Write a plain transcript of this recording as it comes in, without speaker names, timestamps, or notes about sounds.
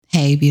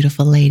Hey,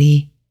 beautiful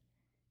lady.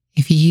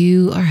 If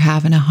you are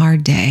having a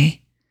hard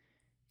day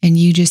and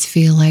you just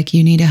feel like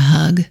you need a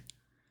hug,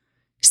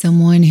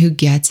 someone who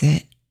gets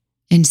it,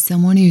 and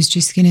someone who's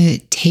just going to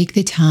take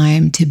the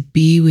time to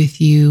be with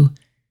you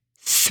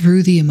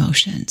through the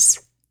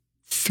emotions,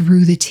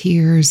 through the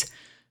tears,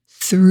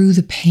 through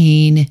the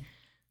pain,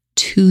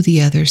 to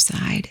the other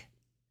side.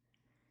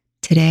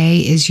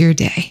 Today is your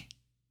day.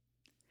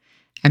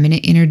 I'm going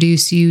to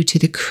introduce you to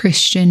the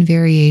Christian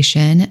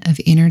variation of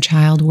inner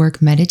child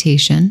work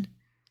meditation,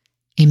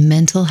 a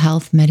mental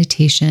health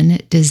meditation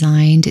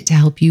designed to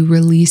help you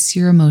release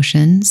your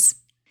emotions.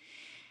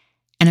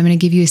 And I'm going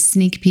to give you a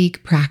sneak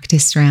peek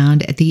practice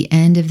round at the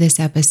end of this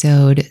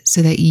episode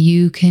so that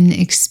you can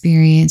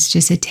experience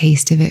just a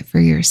taste of it for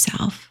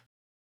yourself.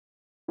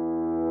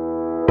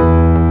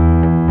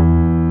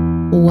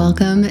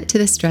 Welcome to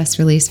the Stress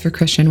Release for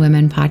Christian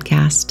Women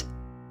podcast.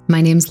 My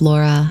name's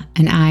Laura,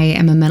 and I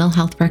am a mental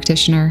health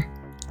practitioner,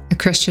 a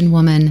Christian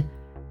woman,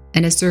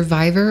 and a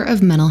survivor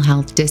of mental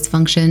health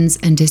dysfunctions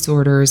and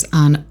disorders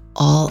on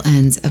all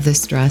ends of the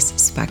stress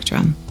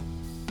spectrum.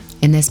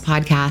 In this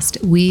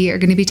podcast, we are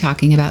going to be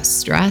talking about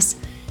stress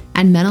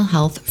and mental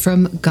health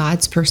from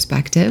God's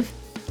perspective,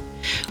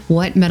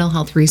 what mental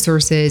health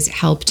resources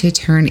help to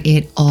turn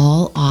it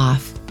all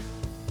off,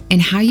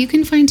 and how you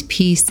can find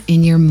peace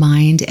in your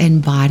mind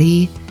and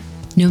body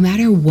no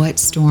matter what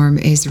storm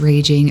is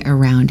raging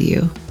around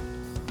you.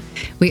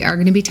 We are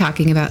going to be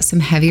talking about some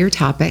heavier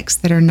topics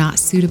that are not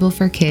suitable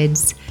for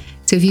kids.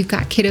 So if you've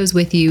got kiddos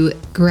with you,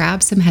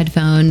 grab some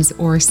headphones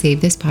or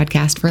save this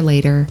podcast for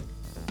later.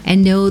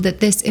 And know that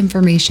this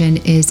information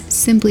is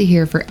simply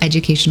here for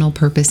educational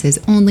purposes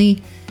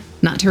only,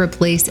 not to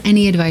replace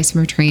any advice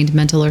from a trained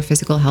mental or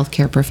physical health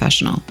care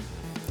professional.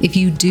 If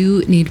you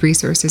do need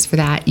resources for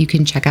that, you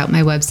can check out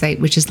my website,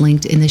 which is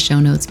linked in the show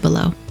notes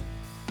below.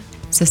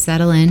 So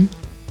settle in,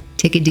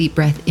 take a deep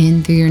breath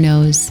in through your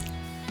nose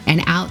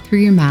and out through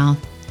your mouth,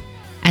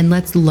 and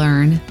let's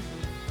learn,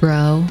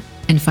 grow,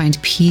 and find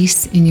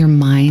peace in your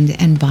mind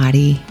and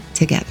body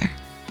together.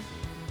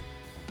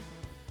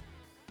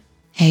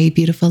 Hey,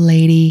 beautiful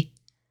lady.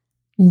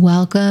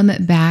 Welcome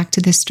back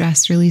to the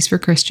Stress Release for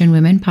Christian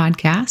Women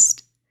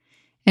podcast,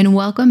 and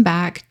welcome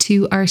back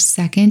to our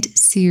second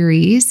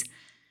series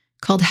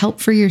called Help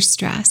for Your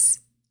Stress.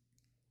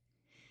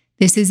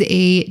 This is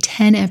a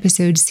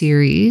 10-episode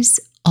series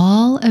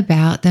all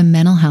about the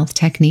mental health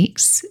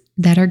techniques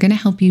that are going to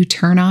help you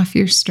turn off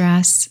your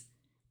stress,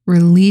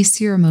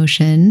 release your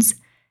emotions,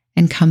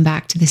 and come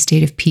back to the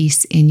state of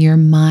peace in your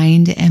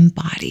mind and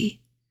body.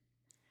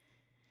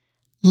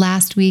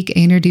 Last week,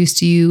 I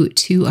introduced you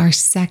to our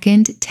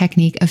second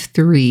technique of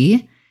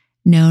 3,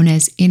 known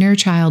as inner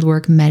child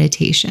work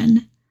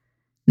meditation.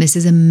 This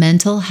is a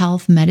mental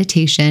health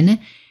meditation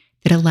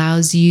that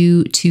allows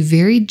you to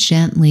very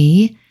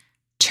gently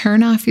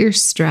turn off your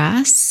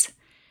stress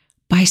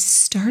by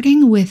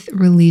starting with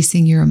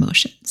releasing your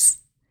emotions.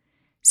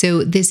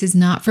 So this is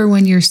not for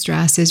when your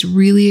stress is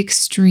really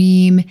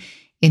extreme,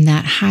 in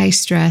that high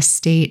stress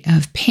state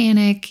of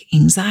panic,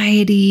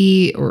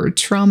 anxiety, or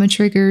trauma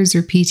triggers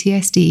or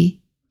PTSD.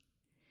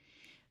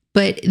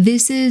 But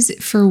this is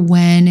for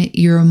when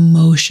your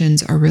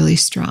emotions are really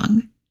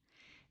strong.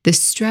 The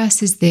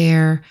stress is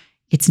there,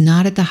 it's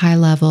not at the high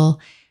level,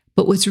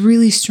 but what's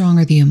really strong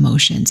are the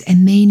emotions,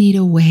 and they need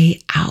a way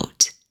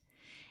out.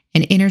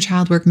 And inner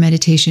child work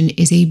meditation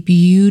is a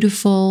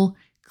beautiful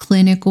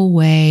clinical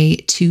way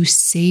to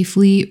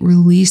safely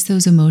release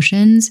those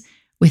emotions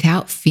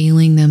without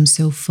feeling them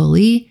so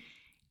fully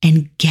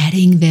and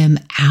getting them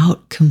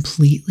out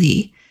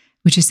completely,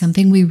 which is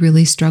something we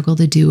really struggle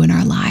to do in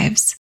our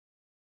lives.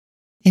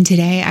 And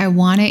today I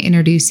want to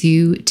introduce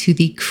you to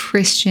the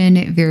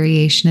Christian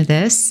variation of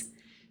this,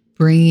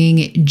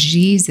 bringing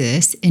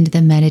Jesus into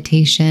the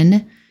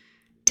meditation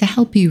to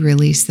help you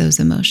release those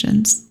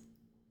emotions.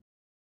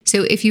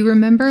 So if you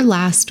remember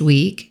last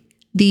week,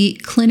 the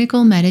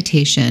clinical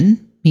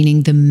meditation,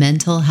 meaning the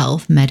mental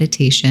health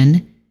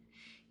meditation,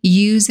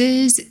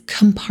 uses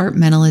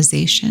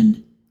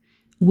compartmentalization,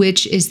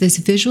 which is this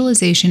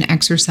visualization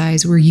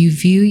exercise where you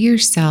view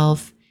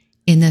yourself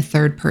in the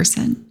third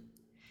person.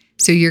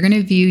 So you're going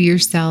to view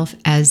yourself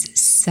as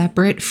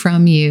separate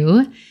from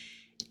you.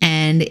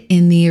 And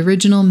in the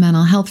original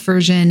mental health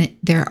version,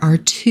 there are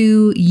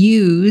 2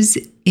 yous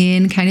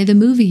in kind of the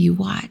movie you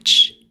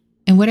watch.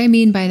 And what I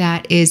mean by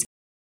that is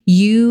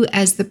you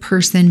as the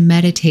person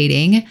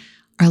meditating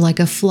are like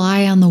a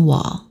fly on the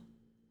wall.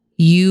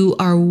 You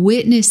are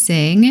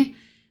witnessing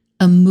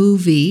a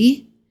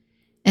movie,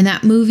 and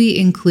that movie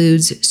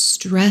includes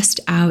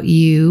stressed out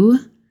you,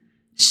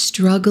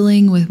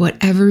 struggling with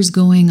whatever's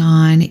going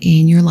on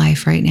in your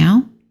life right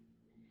now.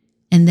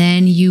 And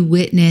then you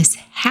witness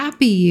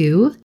happy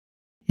you,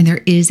 and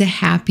there is a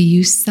happy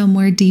you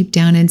somewhere deep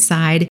down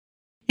inside.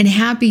 And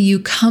happy you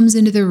comes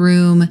into the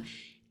room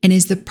and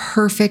is the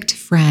perfect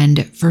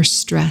friend for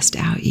stressed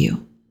out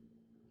you.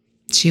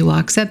 She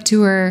walks up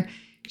to her,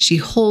 she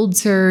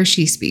holds her,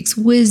 she speaks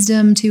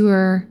wisdom to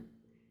her.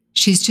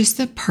 She's just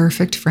the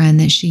perfect friend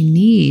that she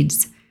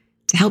needs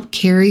to help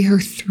carry her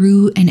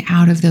through and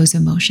out of those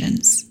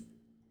emotions.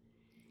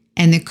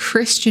 And the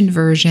Christian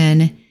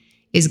version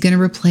is going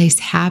to replace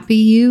happy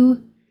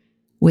you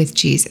with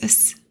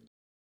Jesus.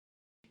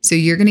 So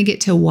you're going to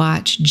get to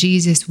watch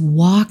Jesus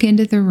walk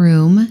into the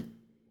room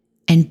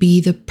and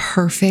be the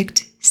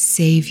perfect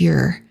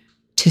savior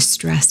to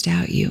stressed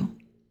out you.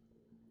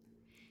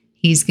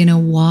 He's going to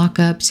walk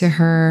up to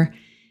her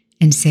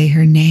and say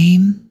her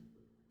name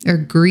or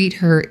greet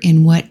her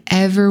in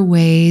whatever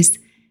ways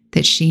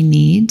that she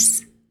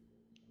needs.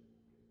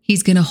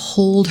 He's going to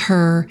hold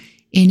her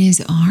in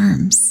his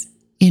arms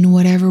in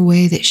whatever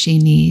way that she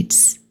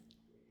needs.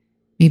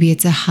 Maybe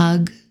it's a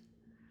hug,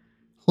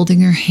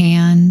 holding her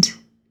hand.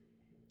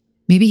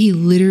 Maybe he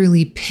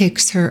literally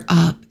picks her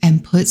up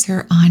and puts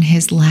her on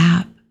his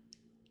lap.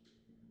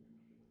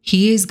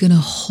 He is going to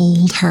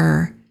hold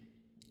her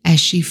as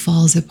she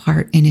falls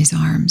apart in his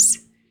arms,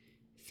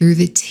 through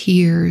the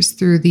tears,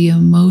 through the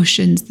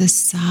emotions, the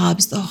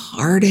sobs, the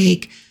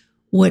heartache,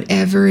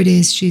 whatever it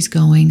is she's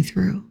going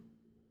through.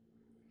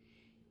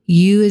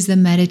 You as the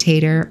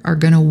meditator are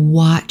going to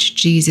watch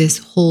Jesus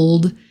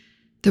hold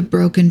the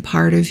broken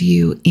part of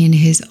you in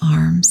his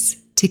arms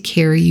to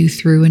carry you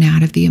through and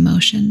out of the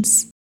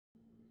emotions.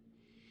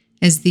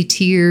 As the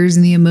tears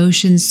and the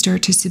emotions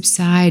start to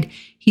subside,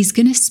 he's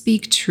going to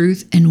speak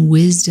truth and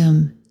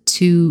wisdom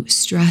to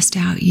stressed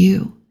out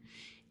you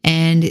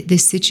and the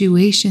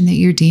situation that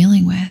you're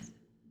dealing with.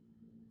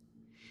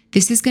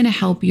 This is going to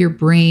help your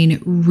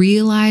brain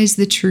realize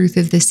the truth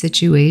of the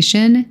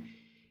situation,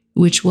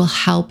 which will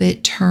help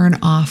it turn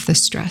off the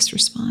stress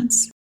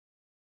response.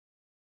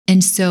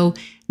 And so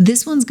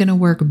this one's going to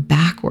work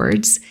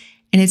backwards,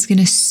 and it's going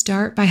to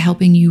start by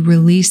helping you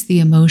release the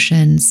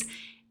emotions.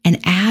 And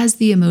as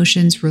the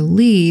emotions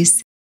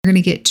release, you're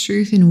going to get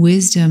truth and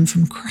wisdom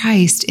from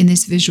Christ in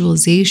this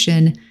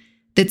visualization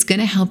that's going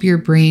to help your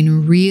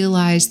brain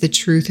realize the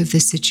truth of the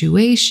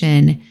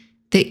situation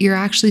that you're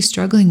actually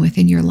struggling with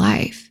in your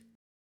life.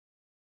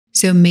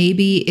 So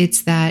maybe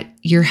it's that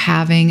you're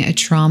having a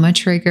trauma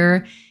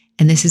trigger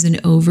and this is an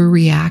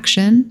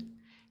overreaction,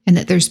 and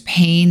that there's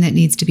pain that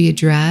needs to be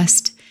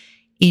addressed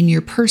in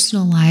your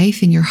personal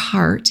life, in your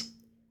heart,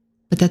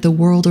 but that the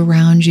world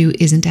around you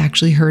isn't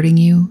actually hurting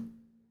you.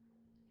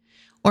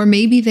 Or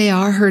maybe they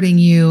are hurting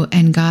you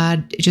and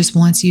God just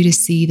wants you to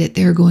see that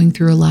they're going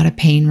through a lot of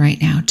pain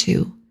right now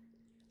too.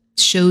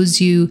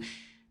 Shows you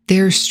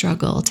their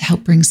struggle to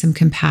help bring some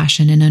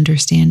compassion and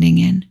understanding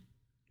in.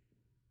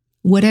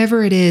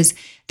 Whatever it is,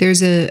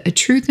 there's a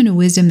truth and a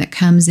wisdom that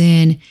comes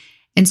in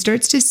and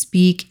starts to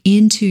speak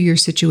into your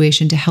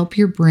situation to help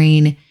your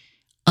brain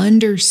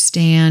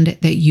understand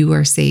that you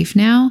are safe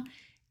now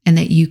and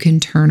that you can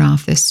turn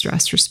off this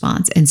stress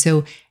response. And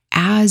so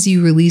as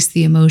you release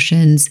the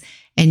emotions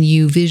and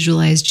you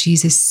visualize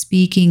Jesus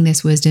speaking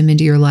this wisdom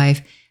into your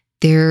life,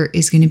 there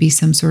is going to be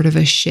some sort of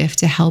a shift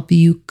to help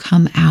you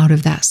come out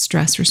of that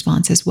stress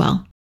response as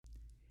well.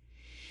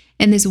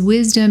 And this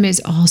wisdom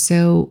is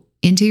also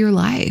into your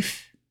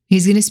life.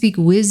 He's going to speak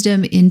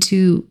wisdom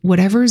into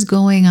whatever is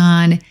going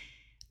on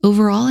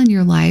overall in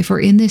your life or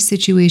in this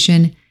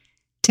situation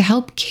to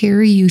help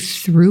carry you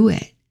through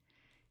it,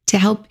 to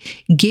help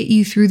get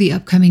you through the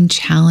upcoming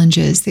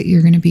challenges that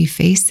you're going to be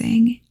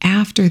facing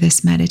after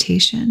this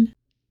meditation.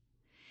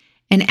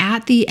 And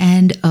at the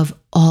end of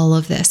all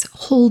of this,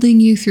 holding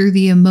you through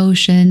the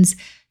emotions,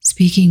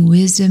 speaking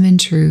wisdom and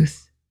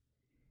truth,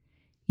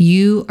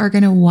 you are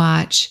going to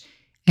watch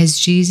as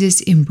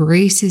Jesus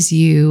embraces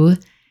you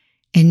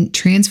and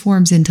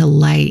transforms into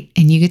light,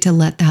 and you get to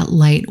let that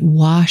light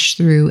wash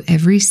through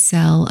every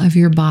cell of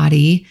your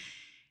body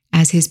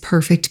as his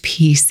perfect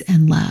peace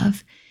and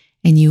love.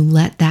 And you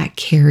let that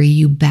carry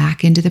you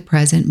back into the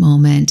present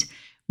moment,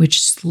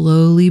 which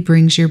slowly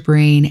brings your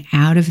brain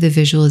out of the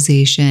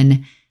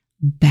visualization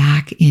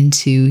back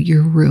into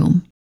your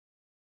room.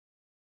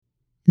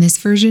 And this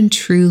version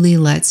truly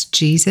lets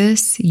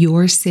Jesus,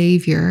 your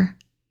Savior,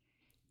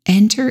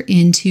 enter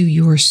into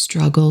your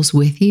struggles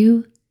with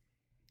you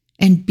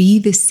and be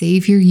the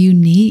Savior you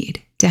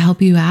need to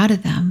help you out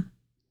of them.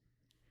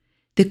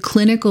 The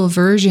clinical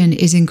version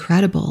is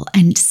incredible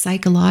and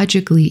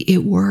psychologically it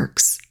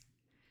works,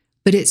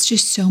 but it's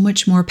just so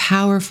much more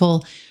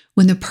powerful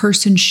when the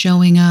person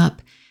showing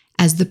up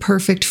as the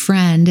perfect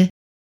friend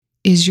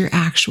is your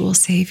actual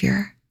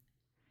Savior.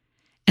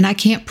 And I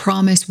can't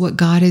promise what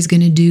God is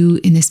going to do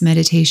in this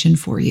meditation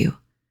for you.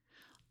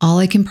 All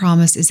I can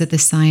promise is that the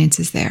science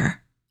is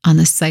there on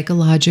the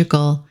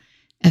psychological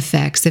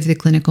effects of the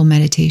clinical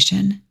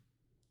meditation.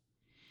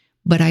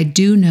 But I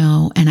do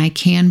know, and I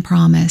can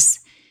promise,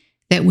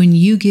 that when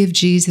you give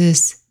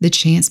Jesus the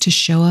chance to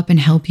show up and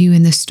help you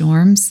in the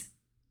storms,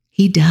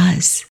 he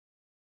does.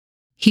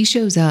 He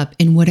shows up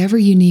in whatever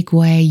unique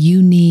way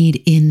you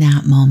need in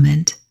that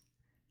moment.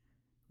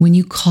 When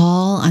you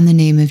call on the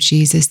name of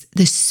Jesus,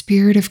 the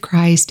Spirit of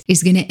Christ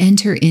is going to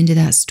enter into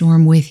that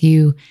storm with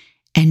you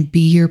and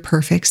be your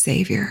perfect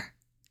Savior.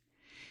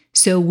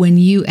 So when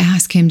you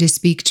ask him to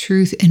speak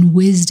truth and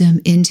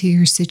wisdom into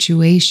your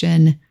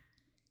situation,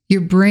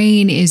 your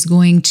brain is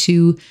going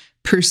to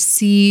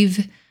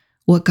perceive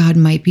what God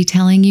might be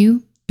telling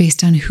you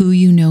based on who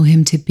you know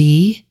him to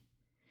be.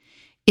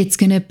 It's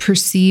going to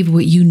perceive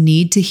what you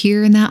need to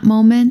hear in that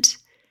moment.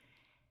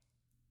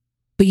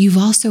 But you've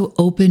also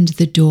opened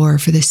the door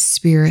for the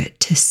Spirit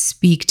to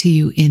speak to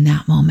you in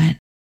that moment.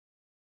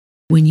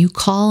 When you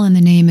call on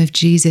the name of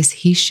Jesus,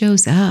 he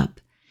shows up.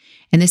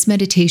 And this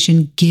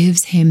meditation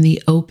gives him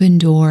the open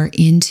door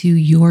into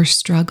your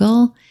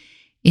struggle,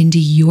 into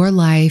your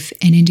life,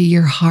 and into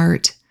your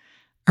heart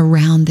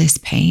around this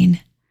pain,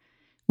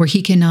 where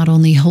he can not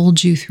only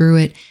hold you through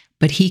it,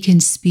 but he can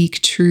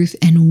speak truth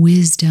and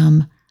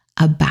wisdom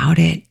about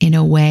it in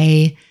a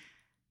way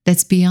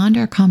that's beyond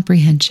our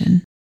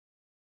comprehension.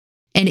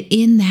 And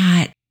in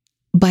that,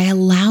 by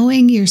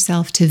allowing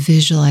yourself to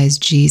visualize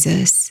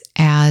Jesus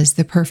as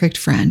the perfect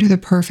friend or the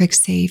perfect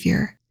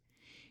Savior,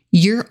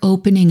 you're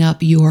opening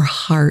up your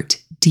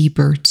heart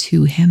deeper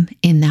to him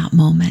in that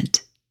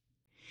moment,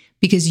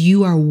 because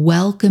you are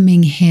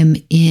welcoming him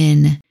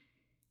in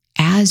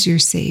as your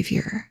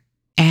Savior,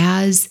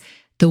 as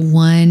the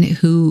one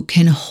who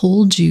can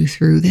hold you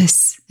through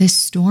this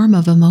storm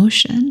of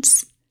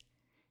emotions,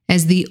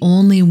 as the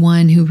only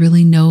one who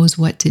really knows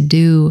what to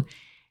do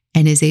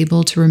and is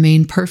able to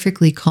remain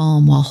perfectly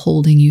calm while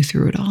holding you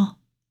through it all.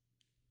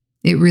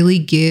 It really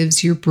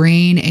gives your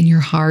brain and your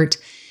heart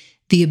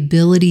the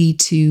ability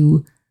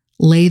to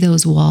lay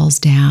those walls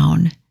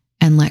down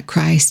and let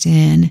Christ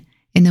in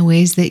the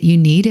ways that you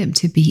need him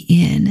to be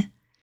in.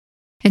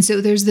 And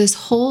so there's this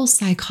whole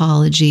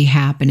psychology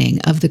happening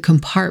of the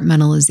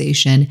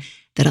compartmentalization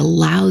that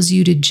allows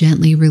you to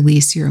gently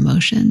release your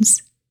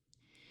emotions.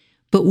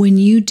 But when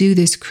you do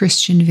this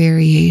Christian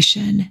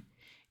variation,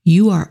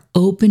 you are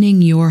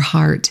opening your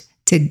heart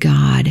to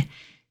God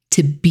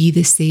to be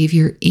the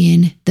Savior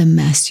in the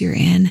mess you're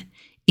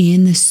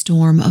in the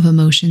storm of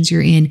emotions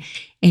you're in,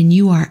 and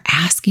you are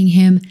asking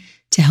him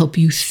to help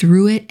you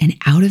through it and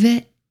out of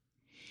it.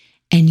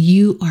 And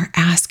you are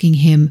asking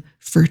him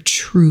for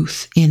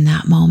truth in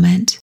that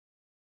moment.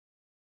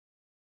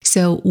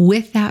 So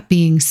with that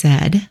being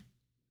said,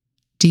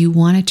 do you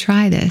want to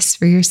try this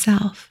for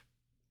yourself?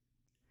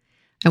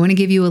 I want to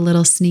give you a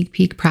little sneak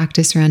peek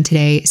practice round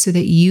today so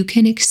that you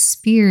can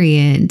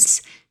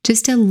experience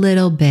just a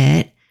little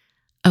bit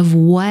of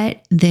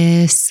what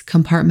this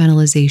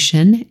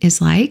compartmentalization is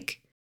like,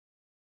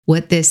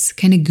 what this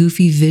kind of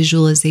goofy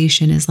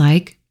visualization is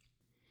like,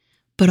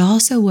 but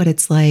also what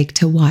it's like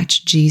to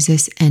watch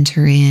Jesus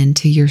enter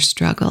into your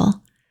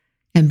struggle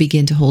and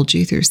begin to hold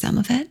you through some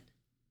of it.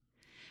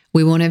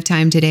 We won't have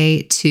time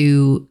today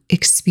to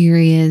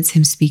experience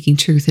him speaking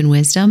truth and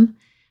wisdom,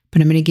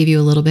 but I'm going to give you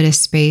a little bit of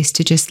space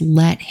to just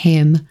let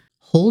him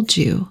hold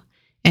you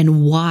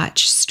and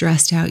watch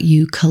stressed out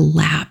you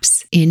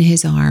collapse in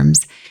his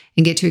arms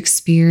and get to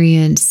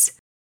experience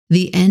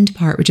the end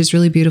part, which is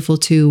really beautiful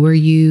too, where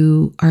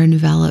you are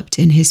enveloped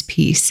in his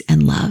peace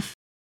and love.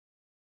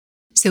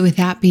 So with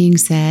that being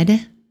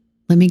said,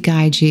 let me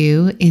guide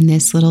you in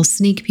this little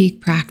sneak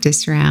peek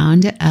practice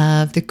round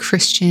of the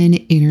Christian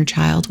inner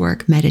child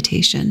work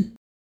meditation.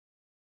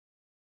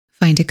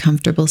 Find a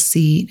comfortable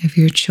seat of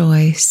your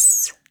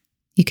choice.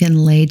 You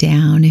can lay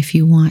down if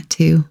you want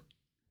to.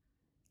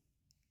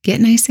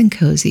 Get nice and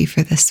cozy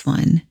for this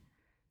one,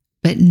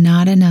 but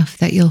not enough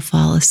that you'll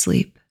fall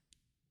asleep.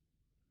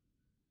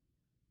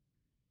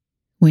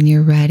 When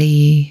you're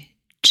ready,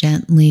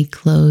 gently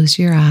close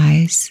your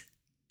eyes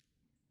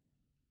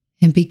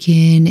and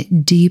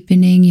begin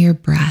deepening your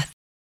breath.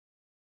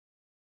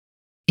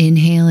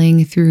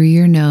 Inhaling through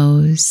your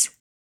nose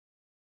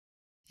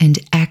and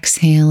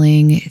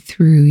exhaling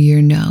through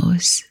your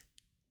nose.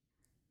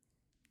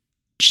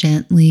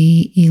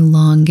 Gently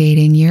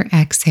elongating your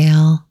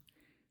exhale,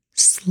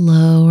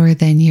 slower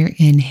than your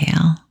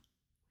inhale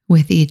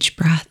with each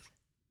breath.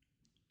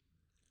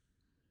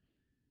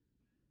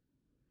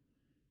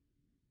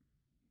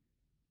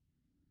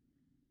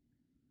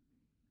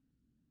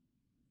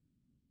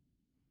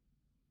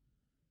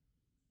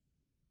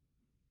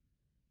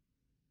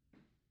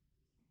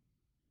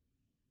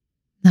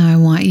 Now I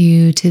want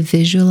you to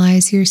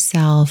visualize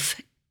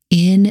yourself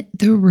in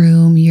the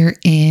room you're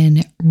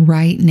in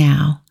right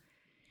now,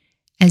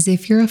 as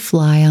if you're a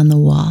fly on the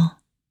wall.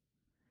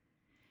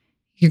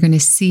 You're going to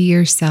see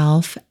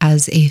yourself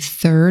as a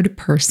third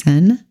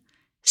person,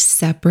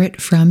 separate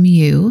from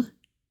you.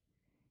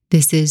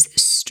 This is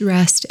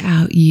stressed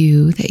out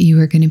you that you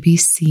are going to be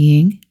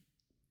seeing.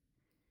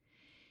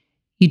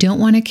 You don't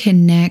want to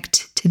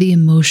connect to the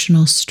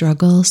emotional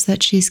struggles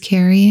that she's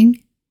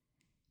carrying,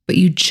 but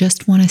you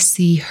just want to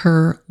see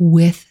her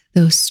with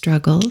those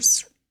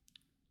struggles.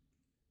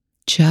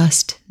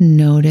 Just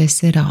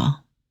notice it all.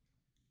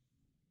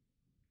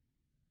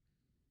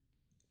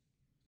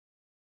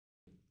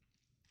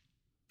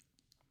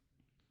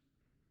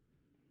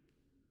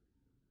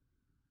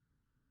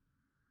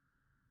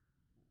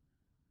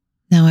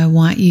 Now I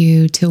want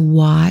you to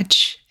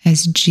watch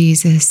as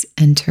Jesus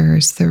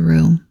enters the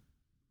room.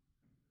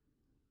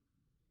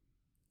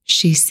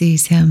 She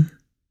sees him,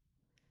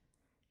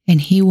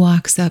 and he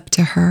walks up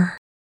to her,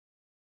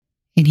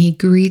 and he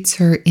greets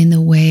her in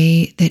the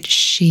way that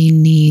she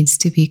needs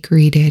to be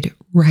greeted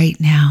right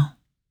now.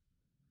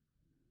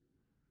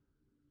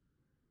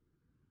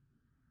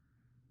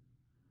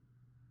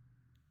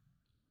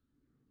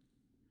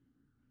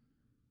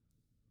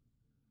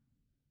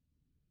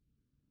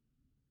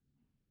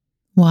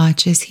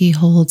 Watch as he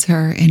holds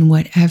her in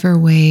whatever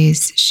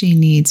ways she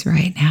needs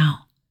right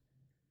now.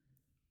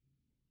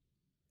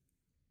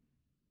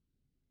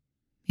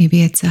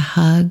 Maybe it's a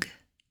hug,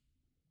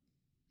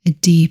 a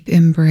deep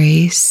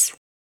embrace.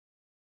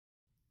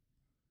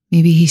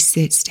 Maybe he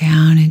sits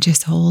down and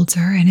just holds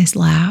her in his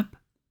lap.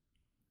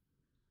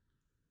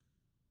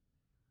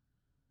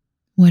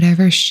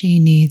 Whatever she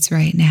needs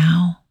right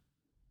now,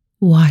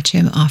 watch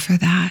him offer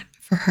that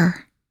for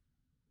her.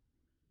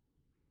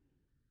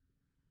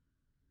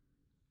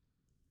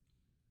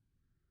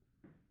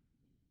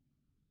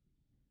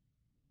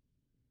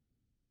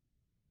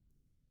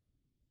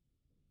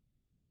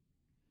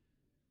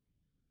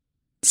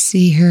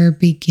 See her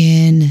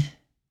begin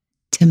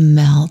to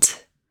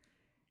melt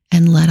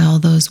and let all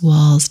those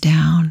walls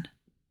down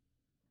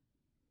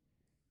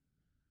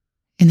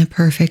in the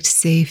perfect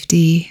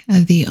safety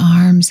of the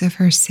arms of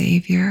her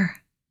Savior.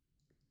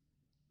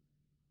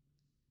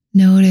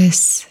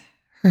 Notice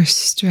her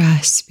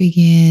stress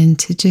begin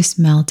to just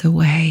melt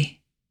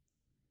away.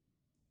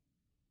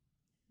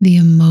 The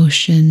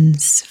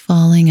emotions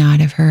falling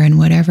out of her in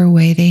whatever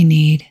way they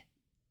need.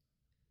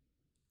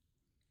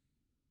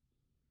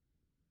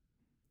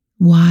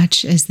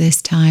 Watch as this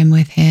time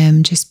with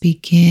him just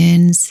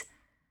begins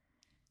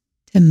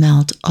to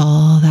melt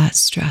all that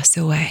stress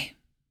away.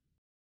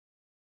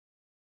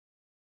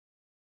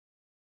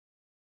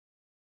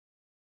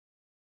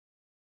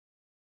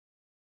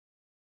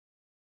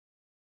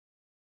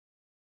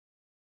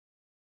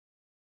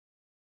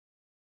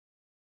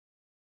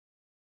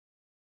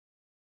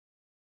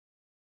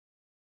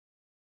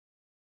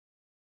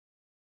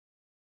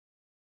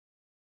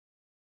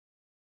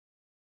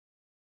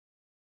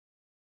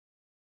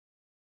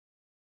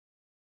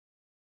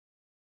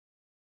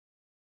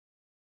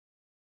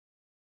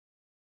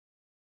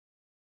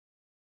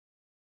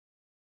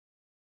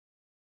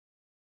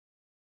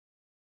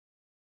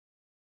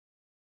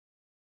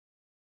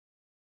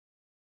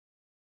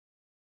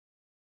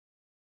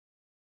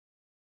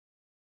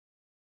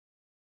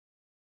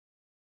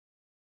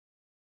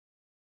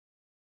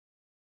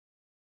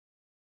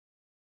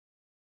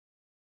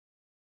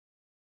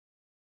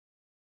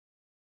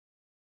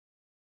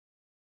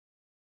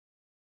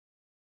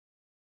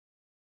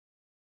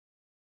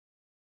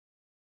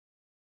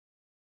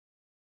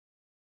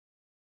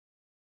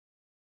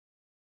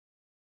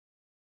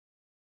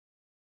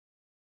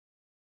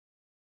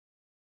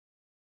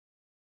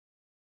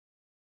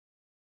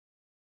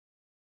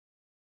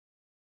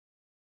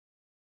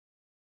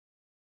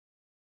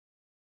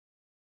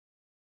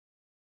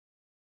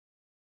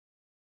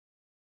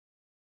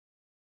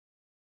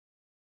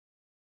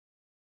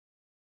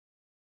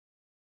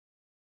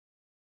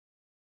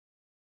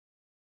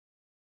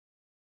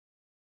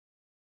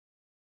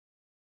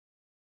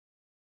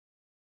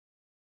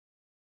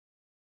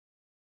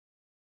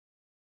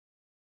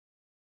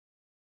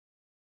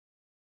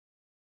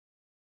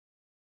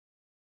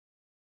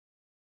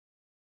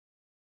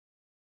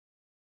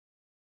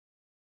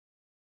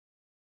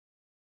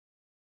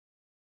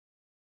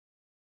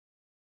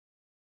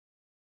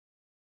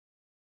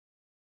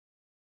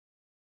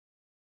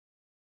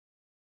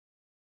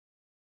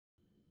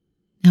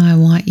 Now I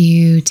want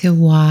you to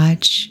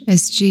watch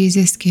as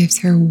Jesus gives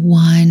her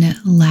one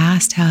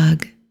last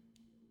hug,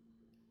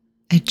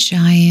 a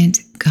giant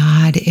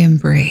God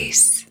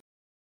embrace.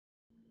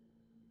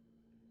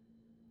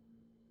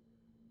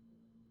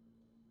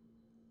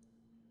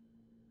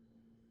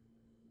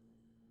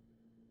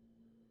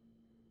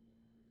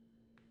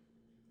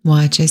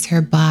 Watch as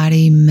her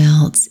body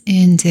melts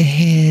into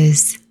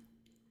his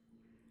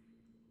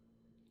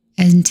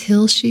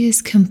until she is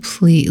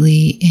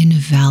completely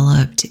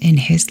enveloped in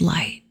his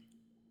light.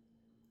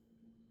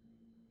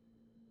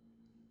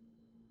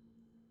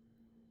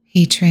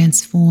 He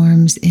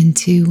transforms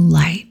into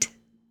light,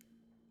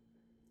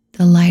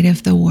 the light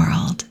of the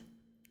world,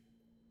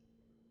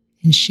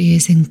 and she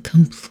is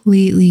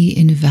completely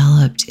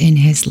enveloped in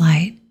his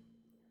light.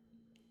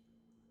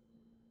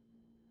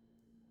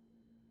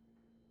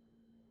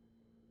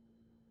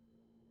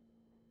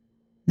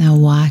 Now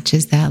watch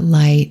as that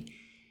light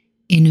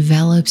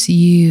envelops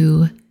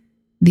you,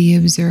 the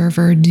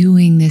observer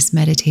doing this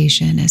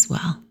meditation as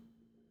well.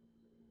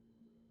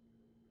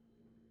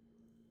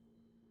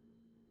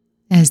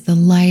 As the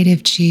light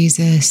of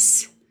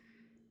Jesus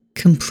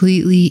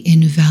completely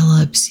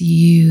envelops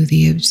you,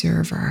 the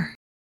observer,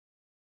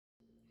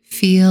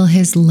 feel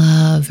his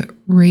love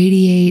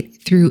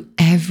radiate through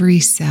every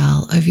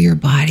cell of your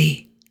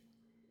body,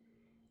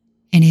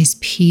 and his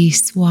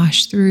peace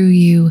wash through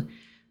you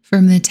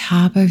from the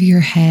top of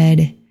your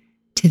head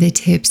to the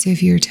tips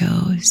of your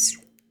toes.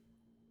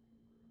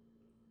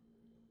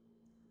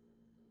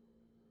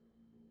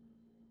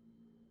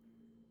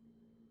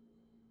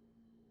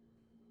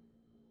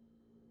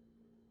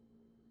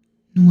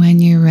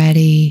 When you're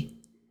ready,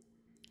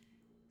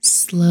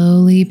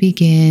 slowly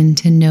begin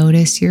to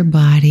notice your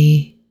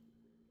body.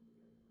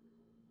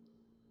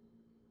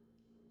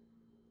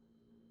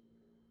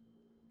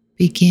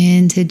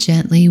 Begin to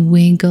gently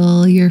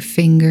wiggle your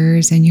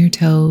fingers and your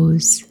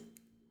toes.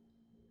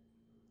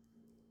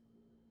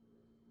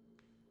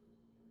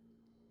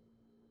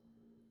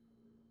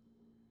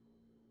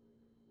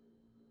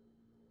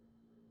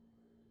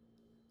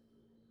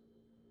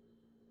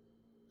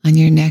 On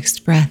your next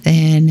breath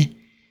in,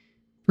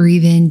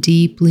 breathe in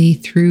deeply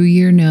through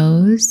your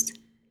nose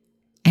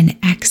and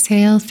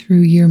exhale through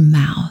your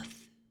mouth.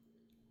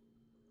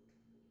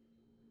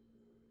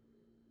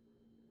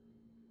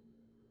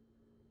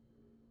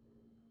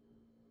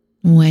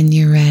 When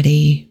you're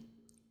ready,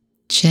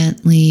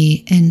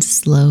 gently and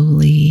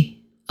slowly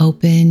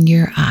open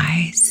your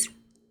eyes.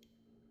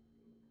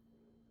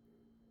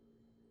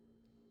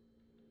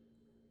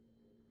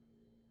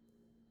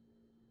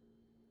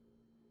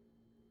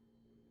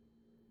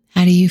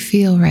 How do you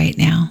feel right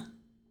now?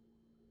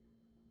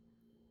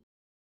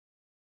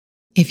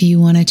 If you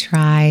want to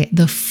try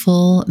the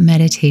full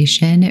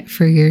meditation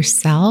for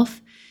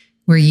yourself,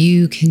 where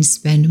you can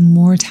spend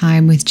more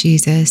time with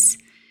Jesus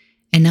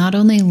and not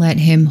only let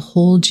him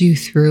hold you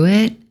through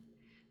it,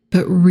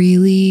 but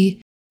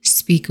really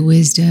speak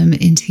wisdom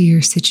into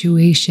your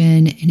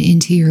situation and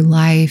into your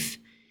life,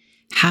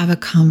 have a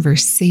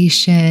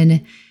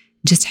conversation,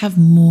 just have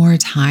more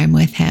time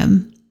with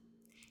him.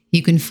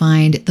 You can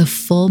find the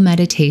full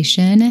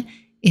meditation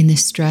in the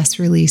Stress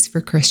Release for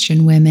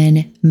Christian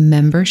Women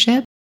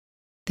membership.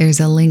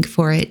 There's a link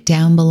for it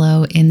down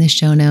below in the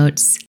show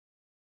notes.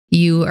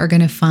 You are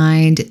going to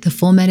find the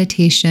full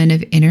meditation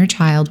of inner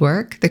child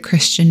work, the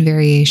Christian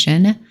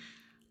variation,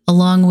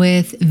 along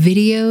with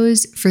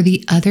videos for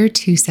the other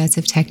 2 sets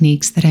of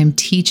techniques that I'm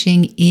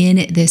teaching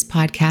in this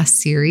podcast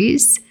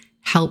series,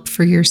 Help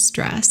for Your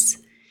Stress.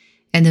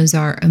 And those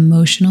are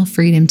emotional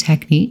freedom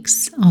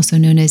techniques, also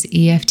known as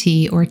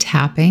EFT or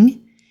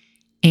tapping,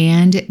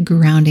 and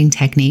grounding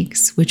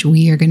techniques, which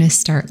we are going to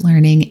start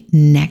learning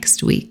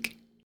next week.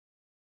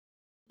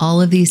 All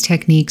of these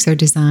techniques are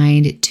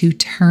designed to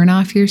turn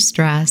off your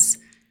stress,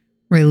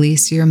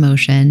 release your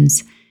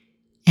emotions,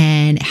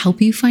 and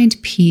help you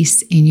find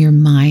peace in your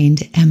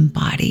mind and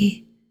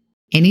body,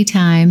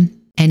 anytime,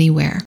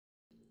 anywhere.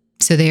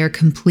 So they are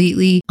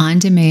completely on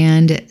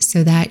demand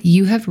so that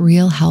you have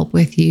real help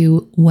with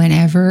you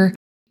whenever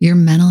your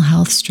mental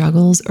health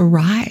struggles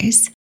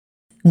arise.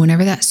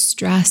 Whenever that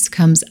stress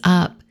comes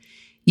up,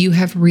 you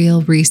have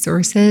real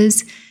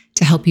resources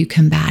to help you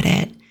combat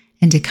it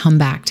and to come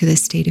back to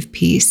this state of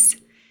peace,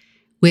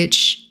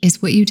 which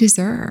is what you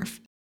deserve.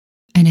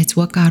 And it's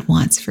what God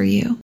wants for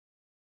you.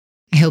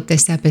 I hope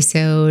this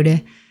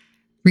episode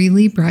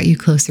really brought you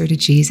closer to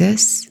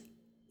Jesus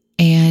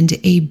and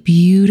a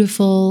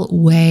beautiful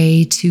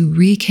way to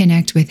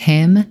reconnect with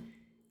him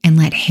and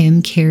let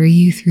him carry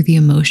you through the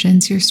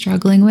emotions you're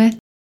struggling with.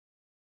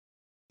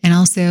 And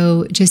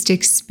also just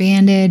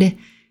expanded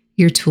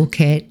your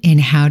toolkit in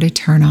how to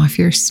turn off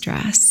your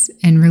stress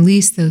and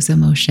release those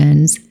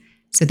emotions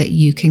so that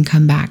you can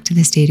come back to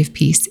the state of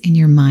peace in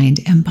your mind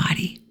and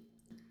body.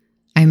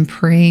 I'm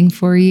praying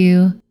for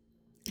you.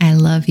 I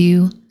love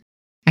you.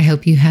 I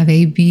hope you have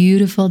a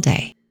beautiful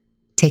day.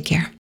 Take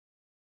care.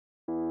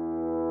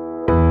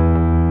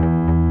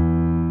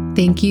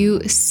 Thank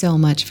you so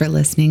much for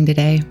listening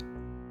today.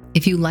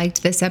 If you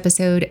liked this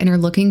episode and are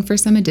looking for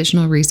some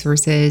additional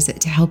resources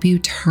to help you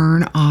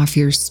turn off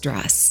your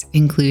stress,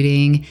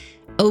 including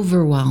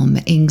overwhelm,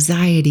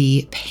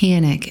 anxiety,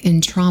 panic,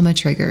 and trauma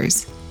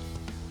triggers,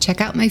 check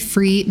out my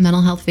free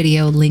mental health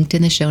video linked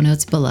in the show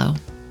notes below.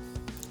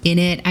 In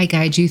it, I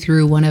guide you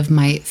through one of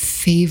my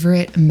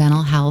favorite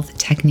mental health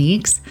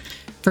techniques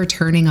for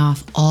turning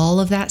off all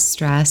of that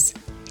stress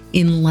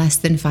in less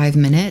than 5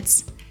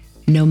 minutes,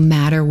 no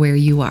matter where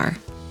you are.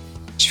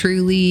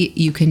 Truly,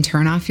 you can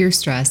turn off your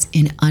stress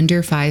in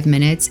under 5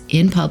 minutes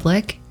in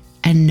public,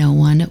 and no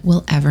one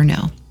will ever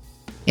know.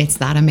 It's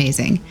that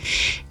amazing.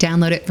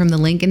 Download it from the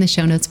link in the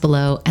show notes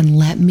below and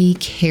let me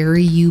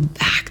carry you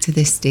back to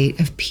this state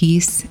of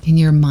peace in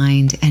your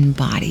mind and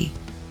body.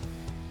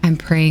 I'm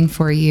praying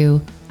for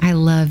you. I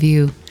love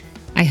you.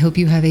 I hope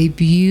you have a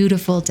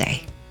beautiful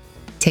day.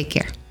 Take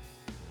care.